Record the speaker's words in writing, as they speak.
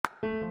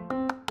Hello.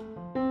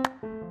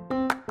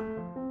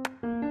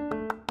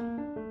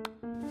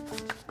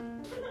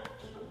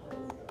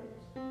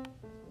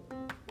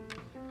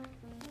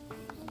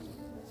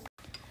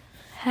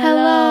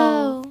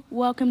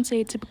 Welcome to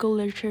a typical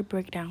literature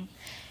breakdown.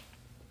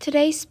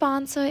 Today's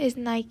sponsor is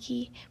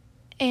Nike,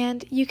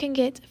 and you can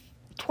get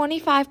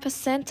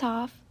 25%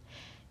 off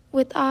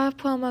with our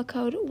promo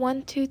code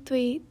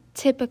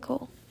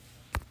 123typical.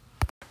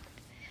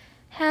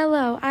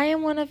 Hello, I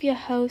am one of your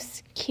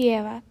hosts,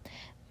 Kiera.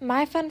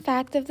 My fun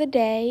fact of the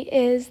day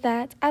is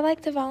that I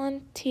like to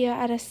volunteer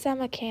at a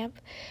summer camp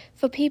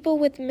for people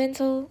with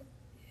mental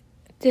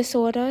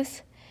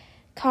disorders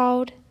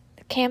called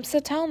Camp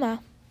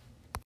Satoma.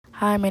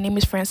 Hi, my name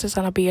is Francis,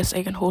 and I'll be your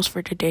second host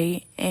for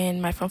today.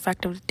 And my fun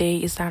fact of the day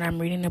is that I'm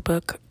reading a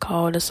book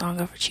called The Song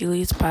of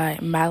Achilles by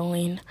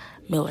Madeline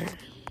Miller.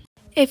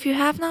 If you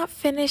have not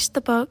finished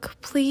the book,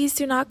 please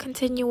do not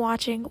continue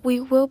watching.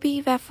 We will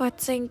be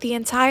referencing the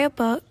entire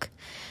book,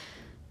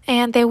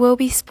 and there will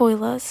be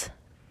spoilers.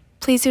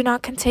 Please do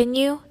not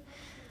continue.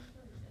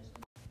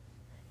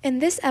 In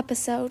this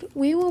episode,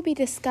 we will be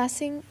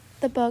discussing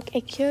the book A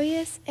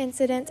Curious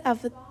Incident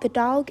of the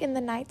Dog in the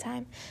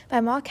Nighttime by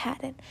Mark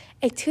Haddon,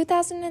 a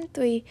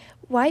 2003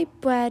 White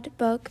Bread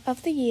Book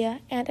of the Year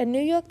and a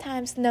New York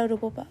Times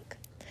notable book.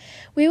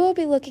 We will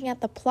be looking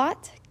at the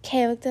plot,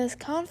 characters,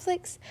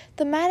 conflicts,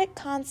 thematic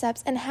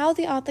concepts, and how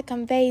the author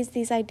conveys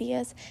these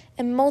ideas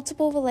in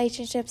multiple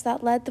relationships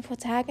that led the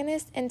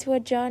protagonist into a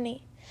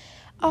journey,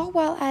 all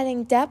while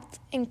adding depth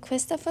in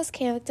Christopher's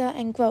character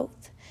and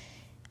growth.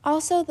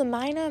 Also, the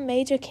minor and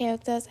major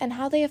characters and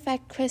how they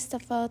affect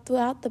Christopher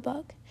throughout the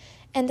book,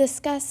 and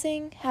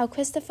discussing how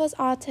Christopher's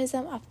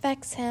autism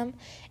affects him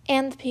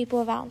and the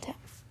people around him.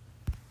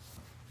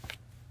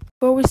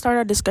 Before we start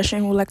our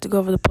discussion, we'd like to go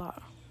over the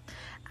plot.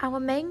 Our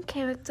main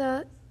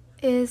character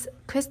is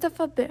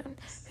Christopher Boone,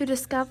 who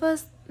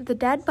discovers the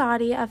dead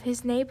body of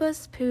his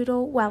neighbor's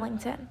poodle,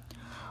 Wellington,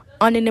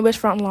 On the neighbor's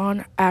front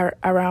lawn at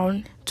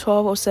around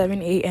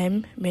 12:07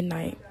 a.m.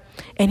 midnight.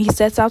 And he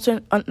sets out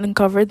to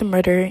uncover the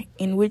murder,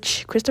 in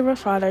which Christopher's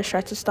father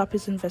tries to stop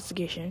his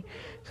investigation.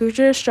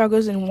 Christopher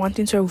struggles in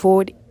wanting to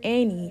avoid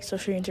any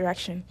social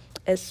interaction,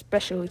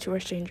 especially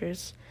towards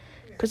strangers.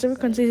 Christopher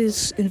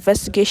continues his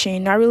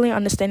investigation, not really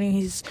understanding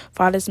his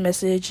father's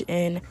message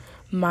and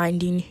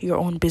minding your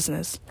own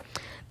business.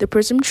 The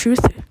presumed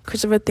truth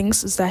Christopher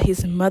thinks is that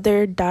his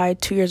mother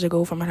died 2 years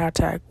ago from a heart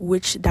attack,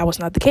 which that was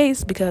not the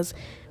case, because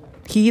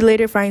he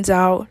later finds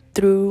out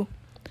through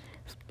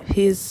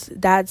his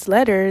dad's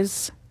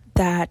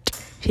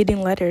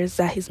hidden letters,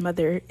 that his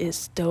mother is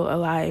still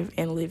alive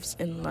and lives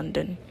in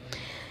London.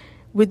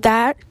 With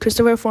that,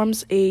 Christopher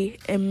forms a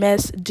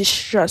immense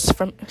distrust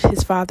from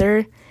his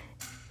father,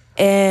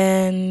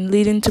 and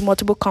leading to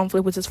multiple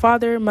conflict with his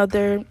father,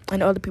 mother,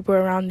 and other people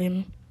around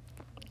him.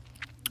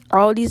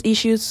 All these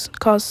issues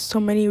cause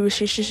so many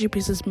relationships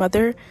with his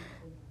mother.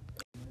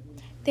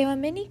 There are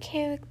many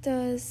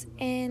characters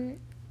in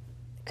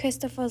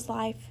Christopher's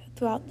life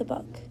throughout the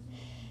book.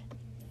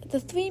 The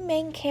three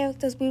main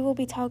characters we will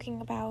be talking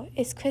about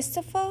is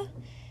Christopher,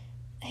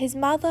 his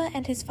mother,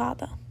 and his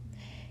father.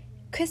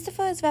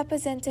 Christopher is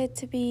represented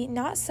to be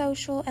not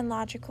social and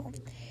logical.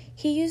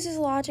 He uses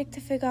logic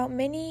to figure out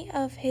many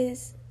of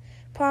his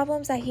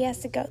problems that he has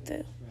to go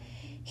through.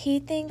 He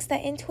thinks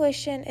that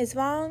intuition is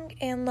wrong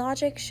and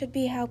logic should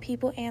be how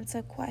people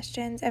answer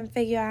questions and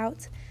figure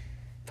out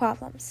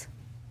problems.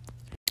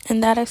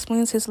 And that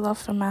explains his love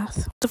for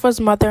math. Christopher's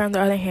mother, on the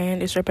other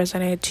hand, is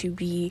represented to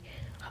be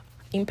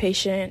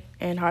impatient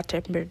and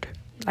hot-tempered,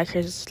 like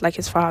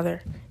his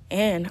father,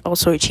 and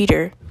also a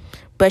cheater.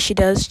 But she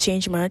does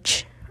change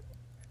much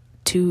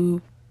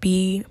to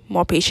be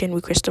more patient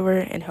with Christopher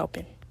and help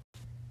him.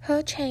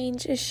 Her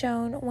change is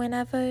shown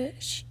whenever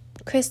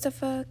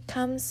Christopher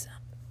comes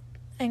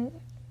and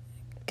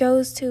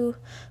goes to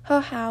her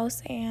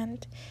house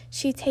and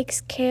she takes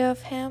care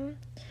of him,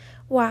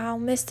 while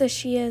Mr.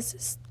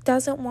 Shears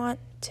doesn't want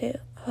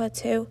her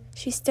to.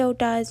 She still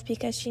does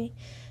because she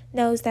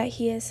knows that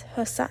he is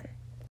her son.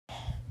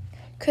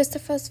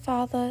 Christopher's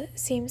father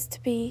seems to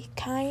be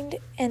kind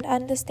and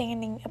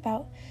understanding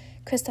about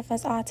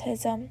Christopher's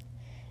autism,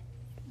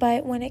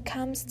 but when it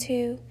comes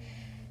to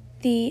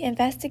the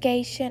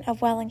investigation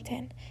of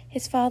Wellington,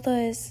 his father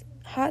is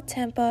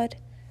hot-tempered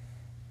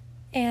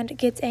and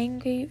gets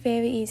angry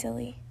very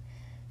easily.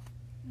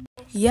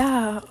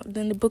 Yeah,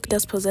 then the book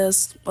does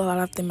possess a lot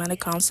of thematic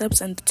concepts,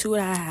 and the two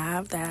that I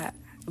have that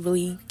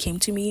really came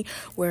to me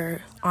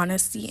were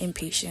honesty and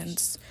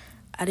patience.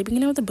 At the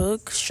beginning of the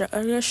book,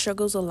 Shugger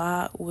struggles a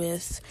lot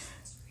with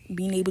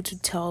being able to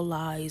tell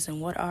lies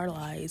and what are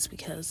lies,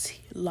 because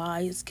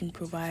lies can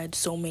provide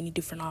so many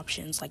different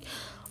options, like,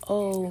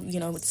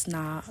 it's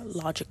not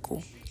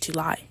logical to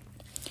lie.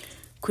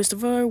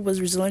 Christopher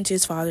was resilient to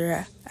his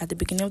father at the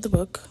beginning of the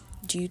book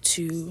due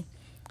to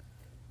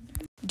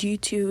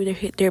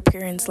their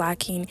parents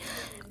lacking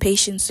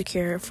patience to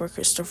care for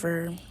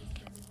Christopher,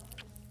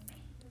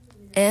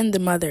 and the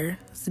mother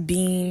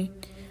being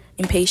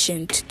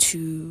impatient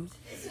to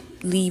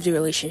leave the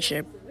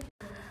relationship.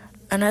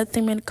 Another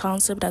thematic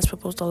concept that's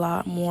proposed a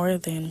lot more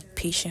than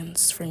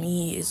patience for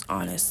me is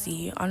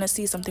honesty.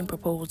 Honesty is something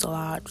proposed a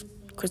lot.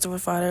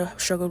 Christopher's father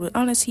struggled with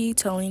honesty,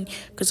 telling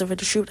Christopher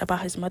the truth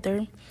about his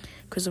mother.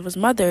 Christopher's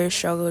mother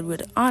struggled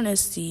with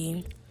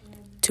honesty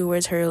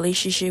towards her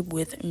relationship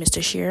with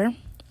Mr. Shear.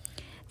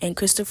 And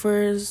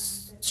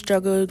Christopher's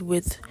struggled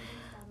with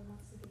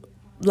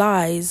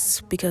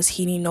lies because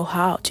he didn't know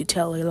how to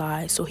tell a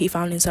lie. So he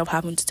found himself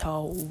having to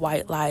tell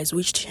white lies,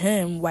 which to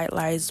him, white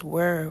lies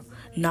were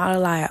not a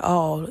lie at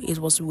all. It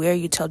was where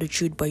you tell the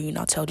truth, but you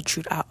not tell the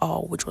truth at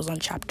all, which was on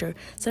chapter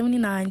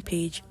 79,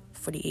 page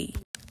 48.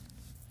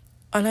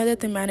 Another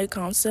thematic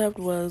concept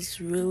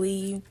was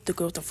really the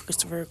growth of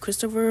Christopher.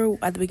 Christopher,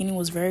 at the beginning,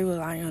 was very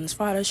reliant on his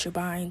father,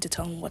 Shabine, to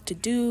tell him what to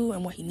do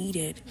and what he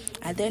needed.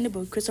 At the end of the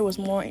book, Christopher was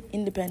more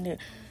independent,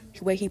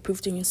 where he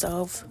proved to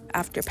himself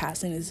after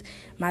passing his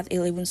Math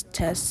A-Levels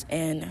test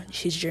and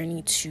his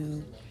journey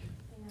to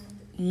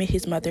meet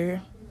his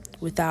mother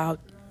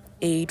without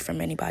aid from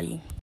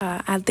anybody.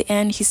 At the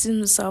end, he sees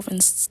himself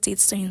and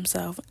states to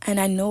himself, and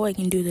I know I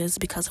can do this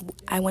because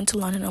I went to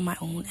London on my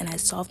own and I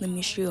solved the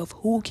mystery of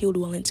who killed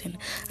Wellington.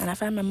 And I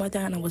found my mother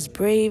and I was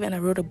brave and I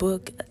wrote a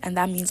book, and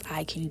that means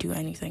I can do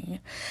anything.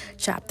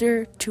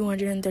 Chapter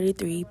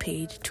 233,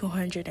 page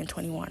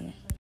 221.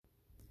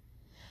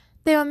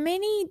 There are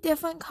many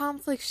different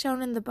conflicts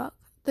shown in the book.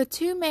 The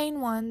two main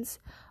ones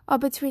are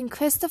between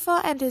Christopher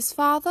and his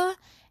father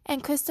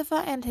and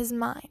Christopher and his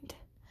mind.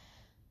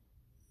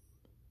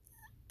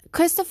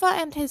 Christopher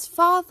and his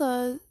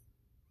father's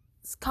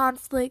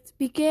conflict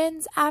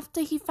begins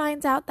after he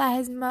finds out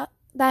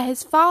that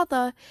his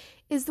father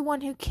is the one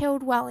who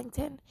killed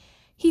Wellington.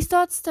 He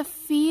starts to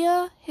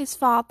fear his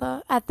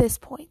father at this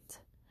point.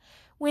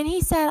 When he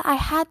said, "I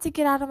had to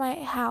get out of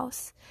my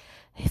house,"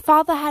 his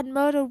father had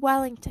murdered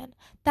Wellington.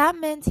 That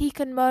meant he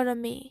could murder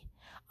me.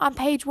 On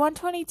page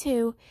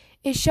 122,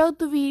 it showed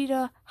the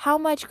reader how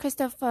much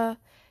Christopher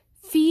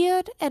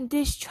feared and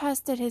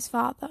distrusted his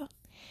father.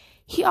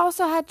 He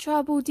also had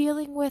trouble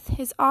dealing with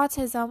his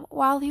autism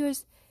while he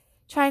was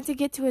trying to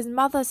get to his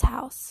mother's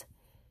house.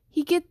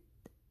 He gets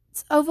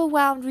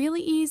overwhelmed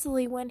really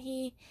easily when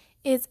he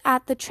is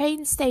at the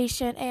train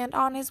station and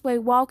on his way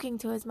walking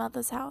to his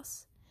mother's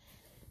house.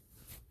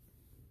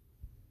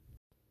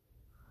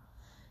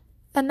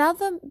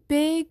 Another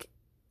big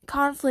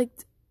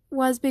conflict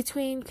was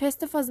between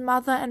Christopher's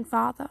mother and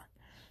father.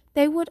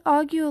 They would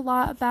argue a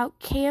lot about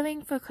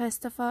caring for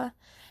Christopher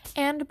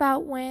and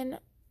about when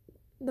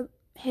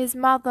his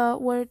mother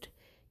would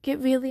get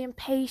really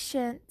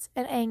impatient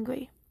and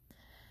angry.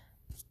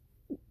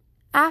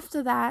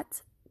 After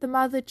that, the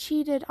mother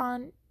cheated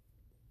on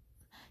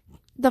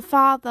the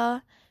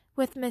father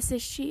with Mr.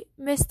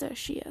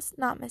 Shears,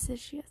 not Mrs.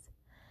 Shears,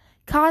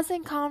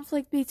 causing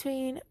conflict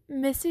between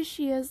Mrs.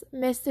 Shears,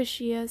 Mr.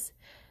 Shears,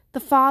 the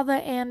father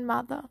and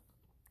mother.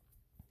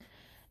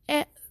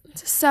 And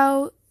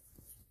so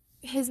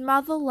his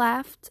mother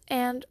left,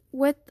 and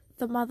with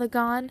the mother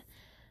gone,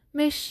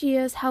 Miss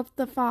Shears helped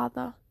the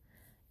father.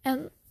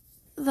 And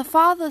the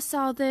father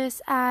saw this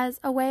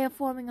as a way of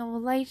forming a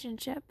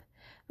relationship,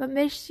 but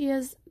Miss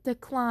Shears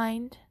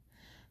declined,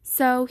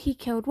 so he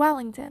killed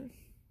Wellington.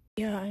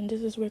 Yeah, and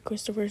this is where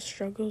Christopher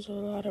struggles a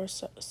lot of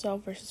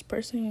self versus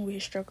person. We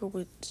struggle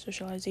with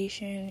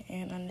socialization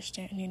and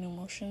understanding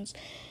emotions,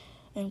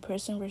 and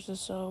person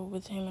versus self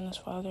with him and his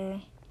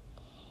father.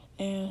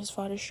 And his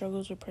father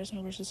struggles with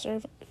person versus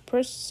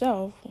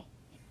self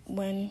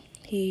when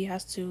he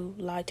has to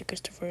lie to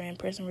Christopher, and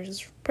person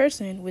versus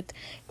person with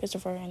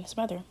Christopher and his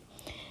mother.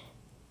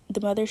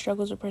 The mother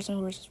struggles with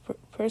person versus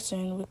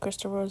person with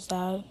Christopher's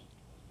dad,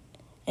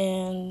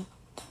 and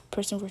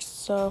person versus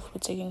self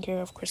with taking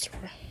care of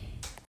Christopher.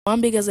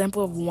 One big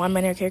example of one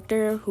minor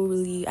character who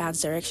really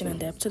adds direction and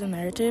depth to the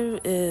narrative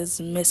is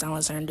Miss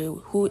Alexander,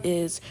 who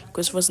is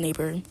Christopher's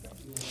neighbor.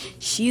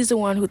 She's the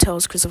one who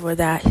tells Christopher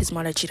that his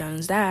mother cheated on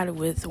his dad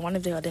with one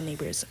of the other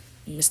neighbors,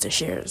 Mr.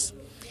 Shears.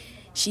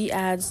 She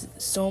adds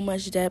so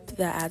much depth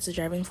that adds a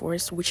driving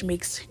force, which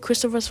makes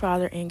Christopher's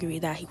father angry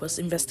that he was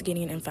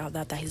investigating and found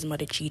out that his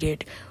mother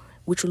cheated,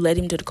 which led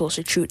him to the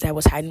closer truth that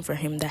was hiding from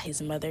him, that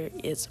his mother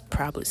is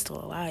probably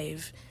still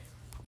alive.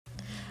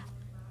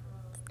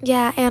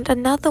 Yeah, and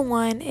another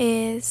one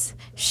is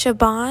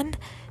Shaban.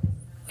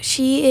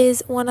 She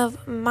is one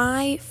of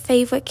my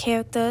favorite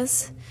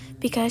characters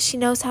because she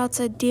knows how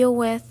to deal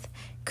with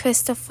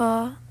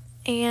Christopher,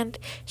 and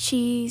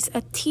she's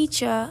a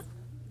teacher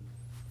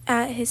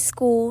at his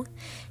school.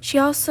 She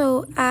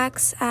also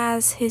acts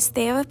as his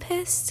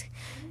therapist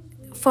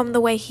from the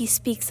way he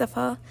speaks of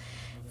her.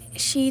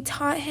 She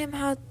taught him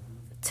how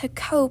to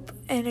cope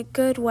in a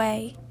good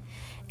way,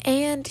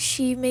 and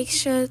she makes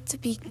sure to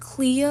be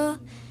clear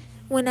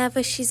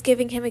whenever she's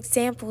giving him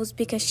examples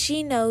because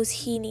she knows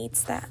he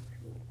needs that.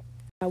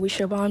 With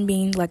Siobhan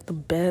being like the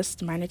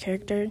best minor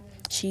character,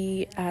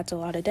 she adds a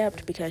lot of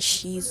depth because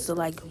she's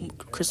like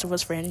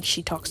Christopher's friend.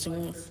 She talks to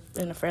him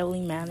in a friendly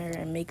manner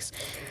and makes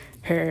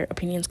her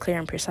opinions clear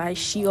and precise.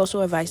 She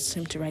also advises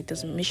him to write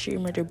this mystery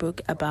murder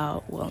book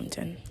about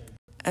Wellington.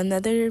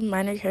 Another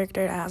minor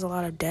character that has a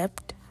lot of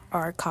depth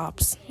are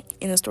cops.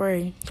 in the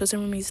story,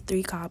 Christopher meets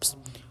 3 cops.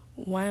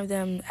 One of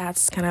them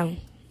acts kind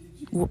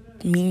of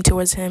mean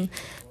towards him,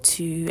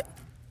 to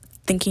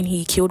thinking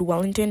he killed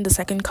Wellington. The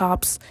second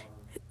cops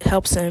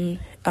helps him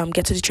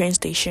get to the train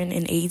station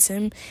and aids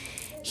him.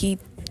 He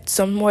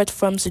somewhat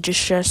forms a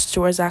distress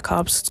towards that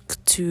cops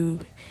to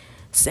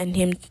send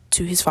him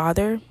to his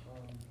father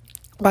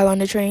while on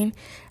the train.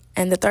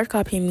 And the third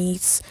cop he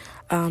meets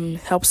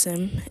helps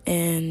him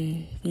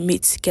and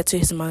get to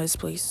his mother's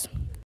place.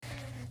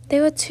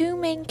 There are 2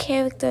 main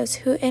characters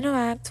who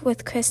interact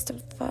with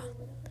Christopher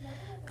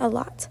a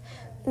lot.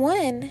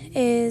 One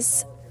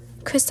is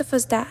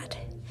Christopher's dad.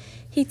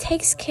 He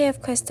takes care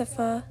of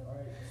Christopher,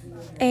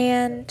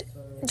 and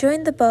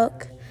during the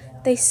book,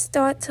 they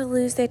start to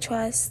lose their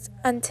trust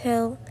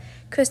until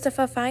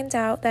Christopher finds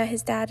out that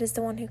his dad is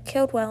the one who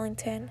killed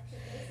Wellington,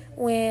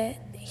 where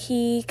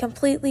he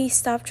completely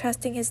stopped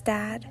trusting his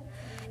dad,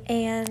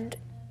 and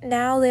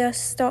now they are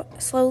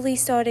slowly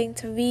starting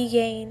to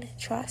regain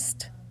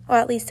trust, or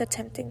at least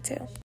attempting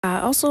to.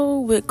 Also,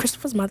 with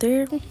Christopher's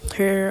mother,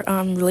 her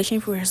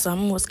relationship with her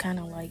son was kind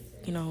of like,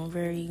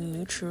 very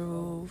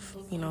neutral,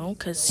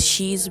 because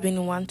she's been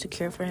the one to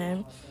care for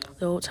him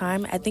the whole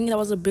time. I think that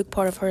was a big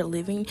part of her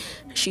living.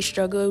 She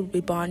struggled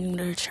with bonding with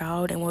her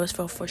child and always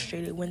felt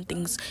frustrated when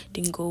things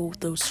didn't go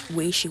the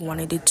way she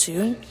wanted it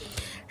to.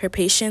 Her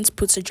patience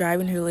puts a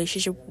drive in her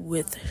relationship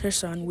with her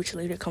son, which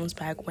later comes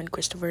back when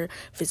Christopher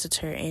visits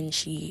her and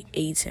she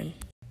aids him.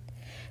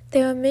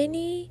 There are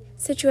many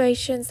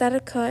situations that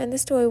occur in the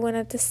story when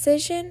a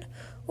decision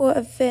or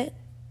event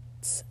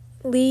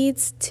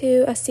leads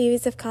to a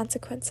series of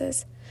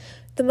consequences.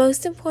 The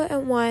most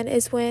important one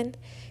is when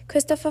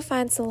Christopher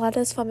finds the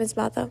letters from his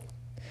mother.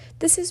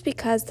 This is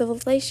because the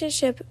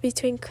relationship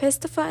between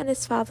Christopher and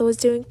his father was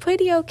doing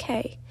pretty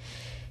okay.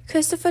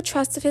 Christopher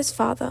trusted his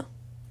father.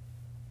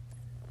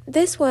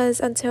 This was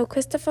until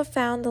Christopher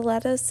found the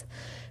letters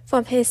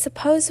from his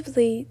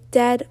supposedly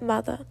dead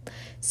mother.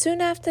 Soon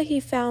after he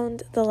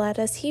found the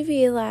letters, he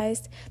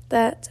realized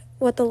that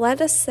what the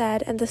letters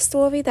said and the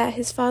story that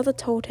his father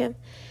told him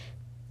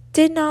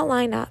did not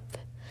line up.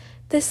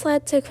 This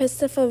led to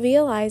Christopher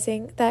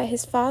realizing that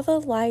his father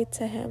lied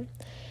to him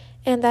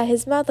and that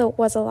his mother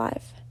was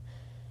alive.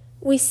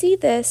 We see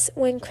this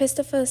when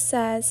Christopher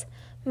says,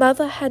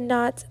 "Mother had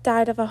not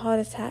died of a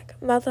heart attack.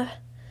 Mother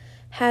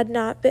had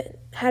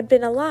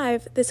been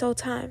alive this whole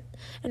time,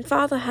 and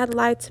father had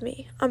lied to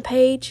me," on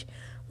page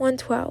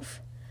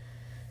 112.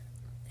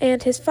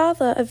 And his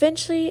father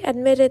eventually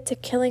admitted to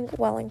killing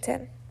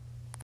Wellington.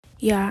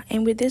 Yeah,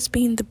 and with this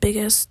being the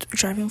biggest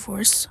driving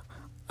force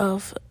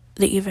of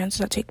the events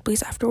that take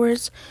place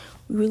afterwards,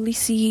 we really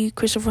see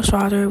Christopher's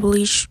father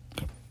really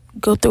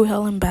go through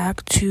hell and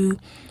back to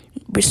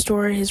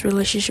restore his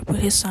relationship with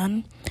his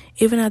son.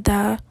 Even at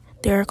that,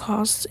 there are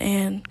costs,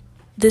 and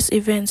these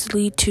events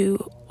lead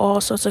to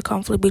all sorts of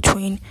conflict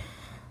between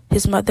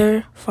his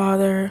mother,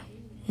 father,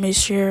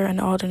 monsieur,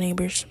 and all the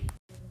neighbors.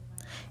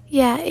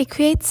 Yeah, it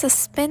creates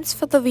suspense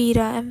for the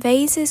reader and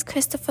raises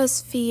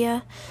Christopher's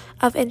fear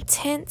of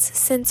intense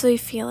sensory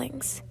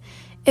feelings.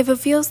 It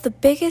reveals the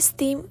biggest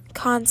theme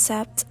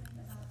concept,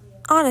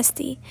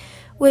 honesty,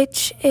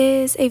 which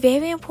is a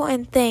very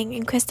important thing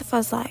in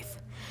Christopher's life.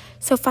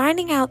 So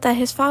finding out that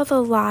his father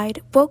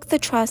lied broke the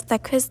trust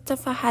that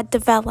Christopher had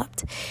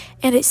developed,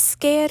 and it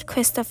scared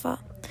Christopher.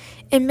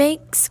 It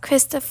makes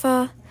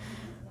Christopher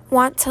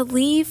want to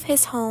leave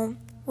his home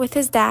with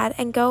his dad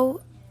and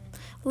go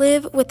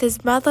live with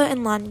his mother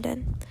in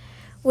London,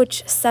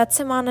 which sets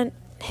him on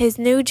his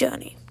new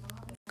journey.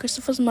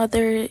 Christopher's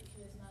mother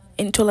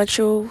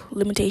intellectual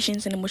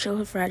limitations and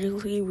emotional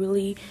fragility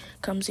really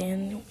comes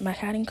in.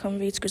 Haddon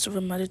conveys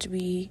Christopher's mother to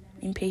be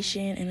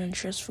impatient and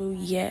untrustful,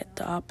 yet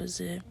the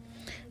opposite.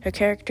 Her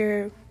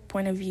character,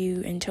 point of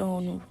view, and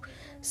tone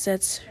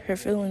sets her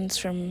feelings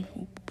from.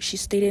 She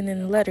stated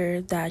in a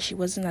letter that she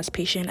wasn't as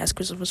patient as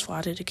Christopher's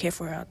father to care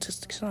for her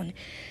autistic son.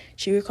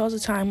 She recalls a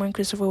time when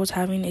Christopher was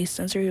having a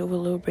sensory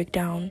overload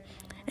breakdown,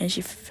 and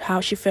how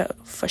she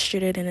felt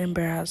frustrated and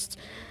embarrassed.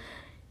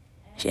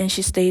 And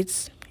she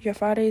states, "Your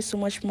father is so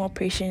much more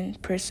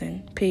patient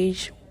person,"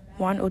 page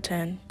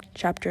 1010,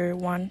 chapter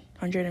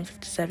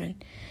 157.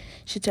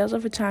 She tells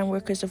of a time where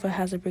Christopher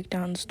has a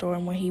breakdown in the store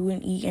and when he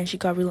wouldn't eat, and she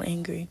got real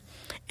angry.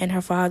 And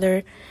her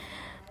father,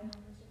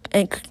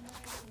 and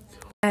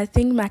I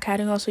think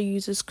Haddon also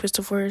uses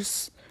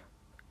Christopher's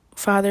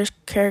father's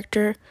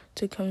character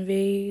to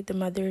convey the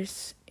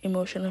mother's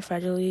emotional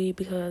fragility,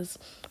 because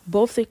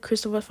both the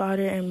Christopher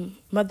father and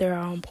mother are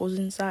on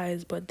opposing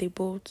sides, but they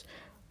both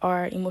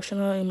are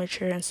emotional,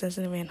 immature, and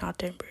sensitive and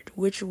hot-tempered,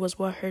 which was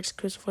what hurts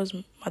Christopher's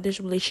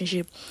mother's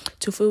relationship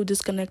to feel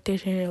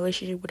disconnected in her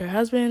relationship with her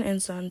husband and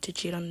son, to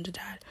cheat on the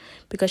dad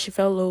because she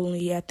felt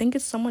lonely. I think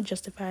it's somewhat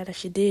justified that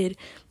she did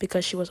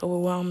because she was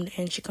overwhelmed,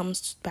 and she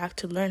comes back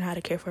to learn how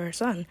to care for her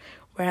son,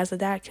 whereas the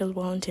dad kills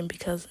Wellington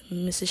because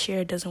Mrs.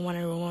 Scheer doesn't want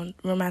a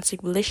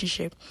romantic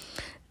relationship,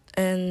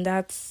 and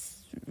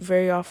that's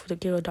very awful to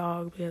kill a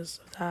dog because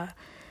of that.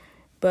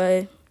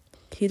 But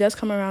he does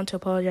come around to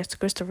apologize to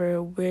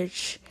Christopher,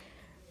 which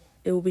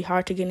it will be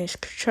hard to gain his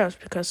trust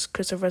because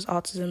Christopher's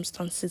autism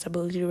stunts his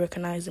ability to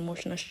recognize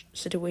emotional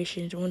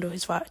situations, even though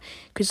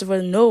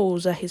Christopher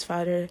knows that his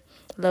father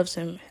loves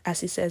him,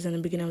 as he says in the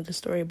beginning of the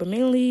story. But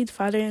mainly, the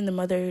father and the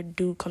mother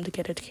do come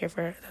together to care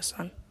for their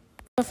son.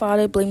 The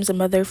father blames the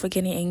mother for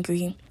getting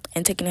angry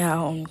and taking it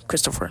out on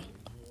Christopher.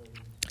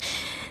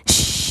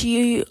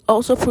 She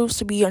also proves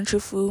to be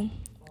untrue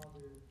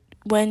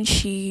when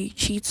she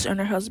cheats on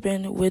her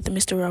husband with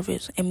Mr.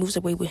 Rovis and moves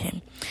away with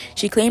him.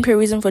 She claimed her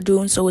reason for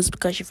doing so is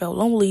because she felt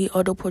lonely,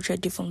 although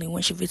portrayed differently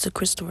when she visits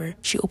Christopher.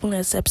 She openly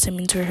accepts him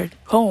into her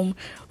home,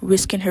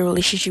 risking her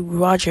relationship with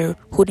Roger,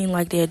 who didn't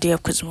like the idea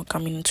of Christopher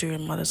coming into her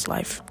mother's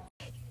life.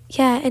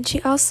 Yeah, and she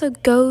also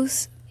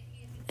goes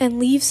and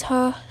leaves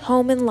her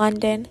home in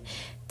London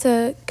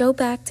to go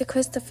back to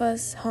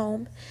Christopher's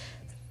home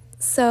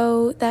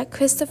so that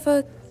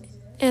Christopher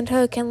and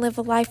her can live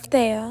a life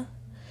there,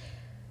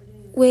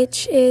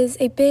 which is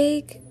a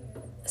big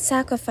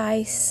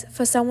sacrifice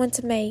for someone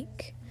to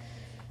make.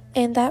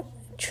 And that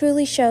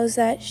truly shows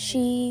that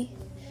she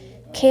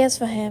cares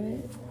for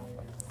him.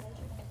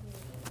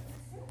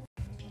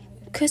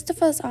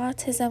 Christopher's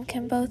autism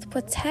can both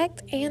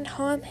protect and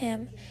harm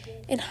him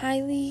in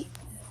highly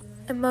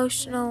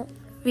emotional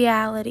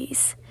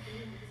realities.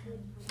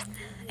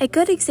 A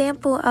good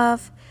example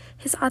of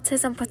his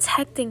autism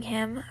protecting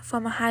him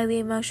from a highly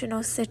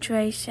emotional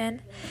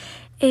situation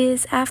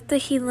is after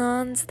he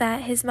learns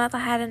that his mother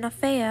had an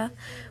affair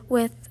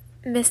with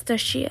Mr.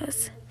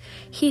 Shears.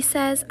 He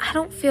says, "I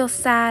don't feel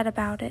sad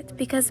about it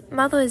because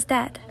mother is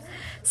dead.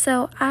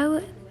 So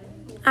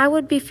I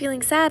would be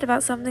feeling sad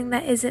about something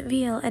that isn't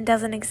real and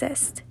doesn't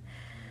exist."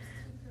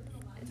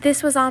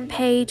 This was on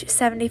page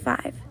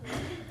 75.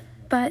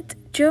 But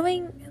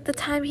during the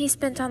time he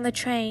spent on the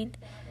train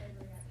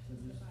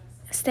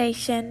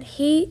station,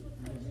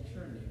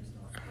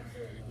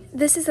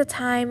 this is a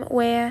time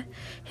where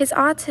his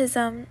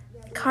autism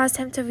caused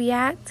him to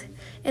react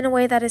in a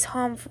way that is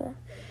harmful.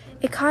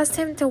 It caused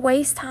him to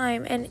waste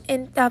time and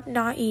end up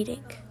not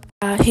eating.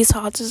 His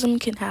autism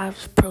can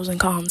have pros and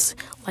cons.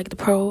 Like the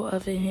pro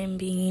of him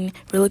being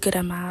really good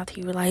at math,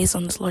 he relies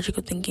on this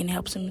logical thinking,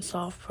 helps him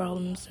solve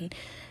problems, and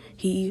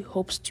he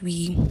hopes to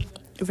be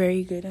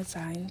very good at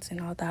science and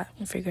all that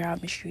and figure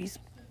out mysteries.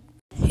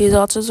 His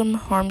autism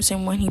harms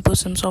him when he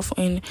puts himself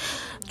in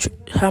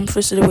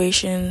harmful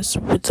situations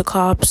with the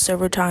cops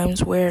several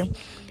times where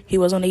he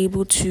was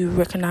unable to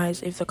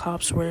recognize if the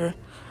cops were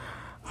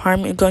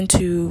going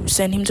to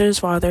send him to his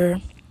father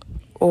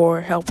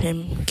or help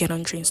him get on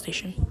the train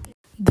station.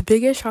 The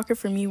biggest shocker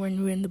for me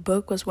when reading the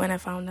book was when I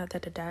found out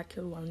that the dad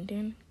killed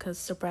London, because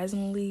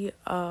surprisingly,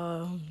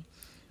 why?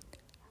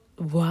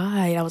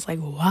 I was like,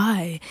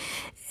 why?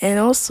 And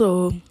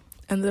also,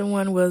 another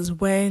one was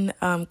when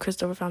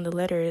Christopher found the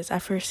letters.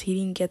 At first, he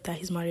didn't get that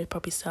his mother is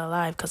probably still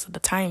alive because of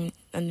the time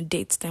and the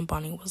date stamp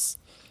on it was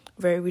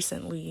very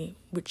recently,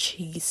 which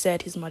he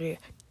said his mother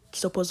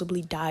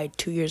supposedly died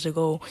 2 years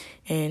ago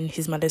and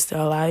his mother's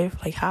still alive.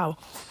 Like, how?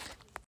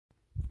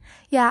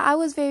 Yeah, I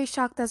was very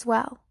shocked as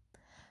well.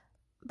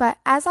 But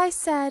as I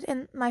said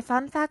in my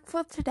fun fact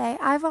for today,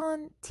 I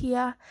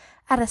volunteer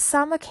at a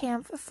summer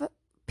camp for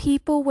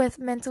people with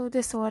mental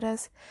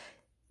disorders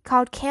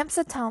called Camp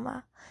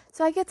Satoma.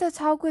 So I get to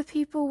talk with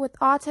people with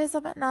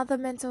autism and other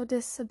mental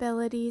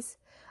disabilities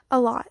a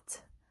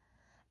lot.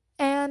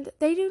 And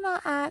they do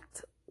not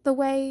act the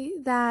way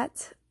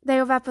that they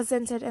are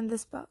represented in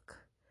this book.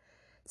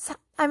 So,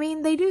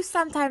 they do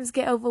sometimes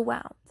get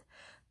overwhelmed,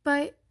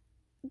 but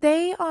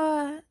they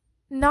are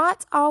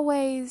not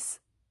always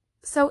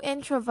so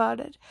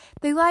introverted.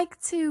 They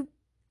like to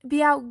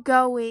be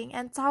outgoing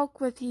and talk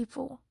with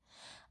people.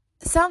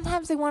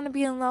 Sometimes they want to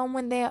be alone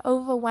when they are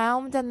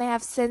overwhelmed and they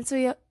have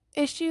sensory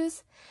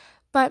issues,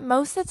 but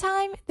most of the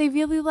time they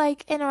really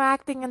like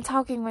interacting and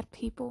talking with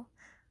people.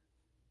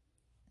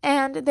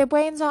 And their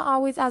brains aren't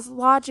always as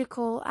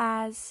logical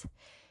as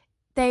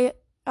they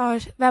are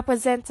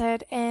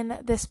represented in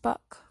this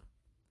book.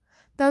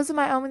 Those are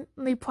my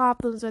only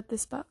problems with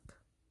this book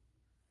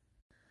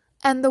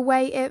and the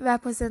way it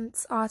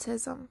represents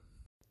autism.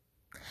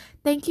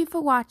 Thank you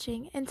for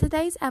watching. In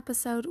today's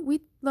episode, we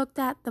looked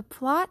at the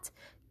plot,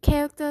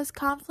 characters,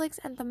 conflicts,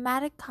 and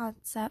thematic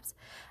concepts,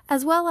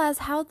 as well as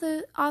how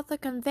the author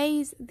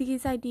conveys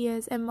these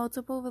ideas in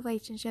multiple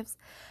relationships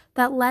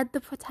that led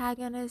the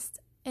protagonist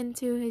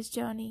into his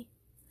journey.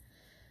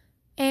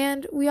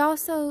 And we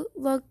also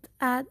looked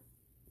at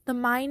the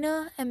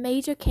minor and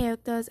major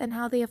characters and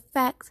how they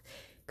affect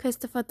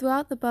Christopher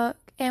throughout the book,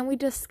 and we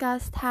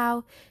discussed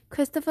how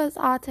Christopher's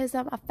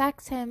autism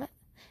affects him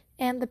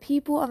and the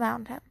people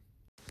around him.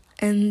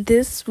 And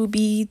this will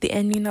be the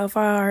ending of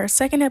our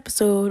second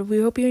episode.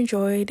 We hope you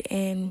enjoyed,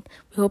 and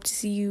we hope to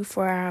see you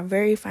for our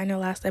very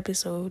final last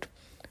episode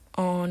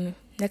on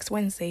next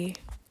Wednesday.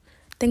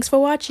 Thanks for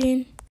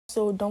watching.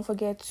 So don't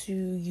forget to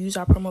use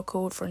our promo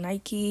code for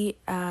Nike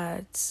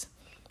at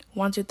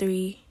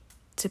 123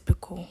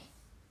 typical.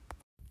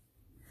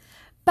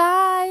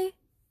 Bye!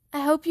 I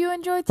hope you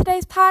enjoyed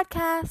today's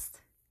podcast.